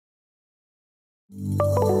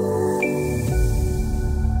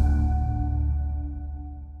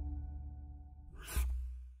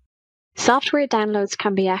Software downloads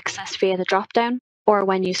can be accessed via the drop-down or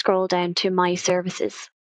when you scroll down to My Services.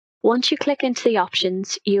 Once you click into the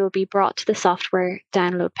options, you will be brought to the software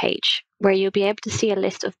download page, where you'll be able to see a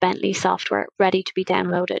list of Bentley software ready to be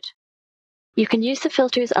downloaded. You can use the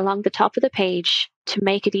filters along the top of the page to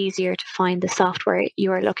make it easier to find the software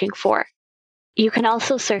you are looking for. You can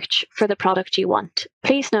also search for the product you want.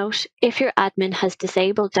 Please note, if your admin has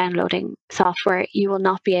disabled downloading software, you will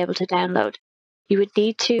not be able to download. You would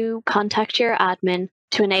need to contact your admin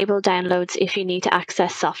to enable downloads if you need to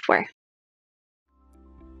access software.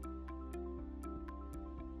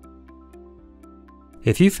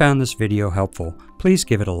 If you found this video helpful, please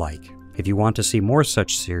give it a like. If you want to see more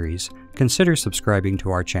such series, consider subscribing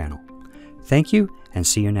to our channel. Thank you, and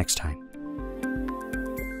see you next time.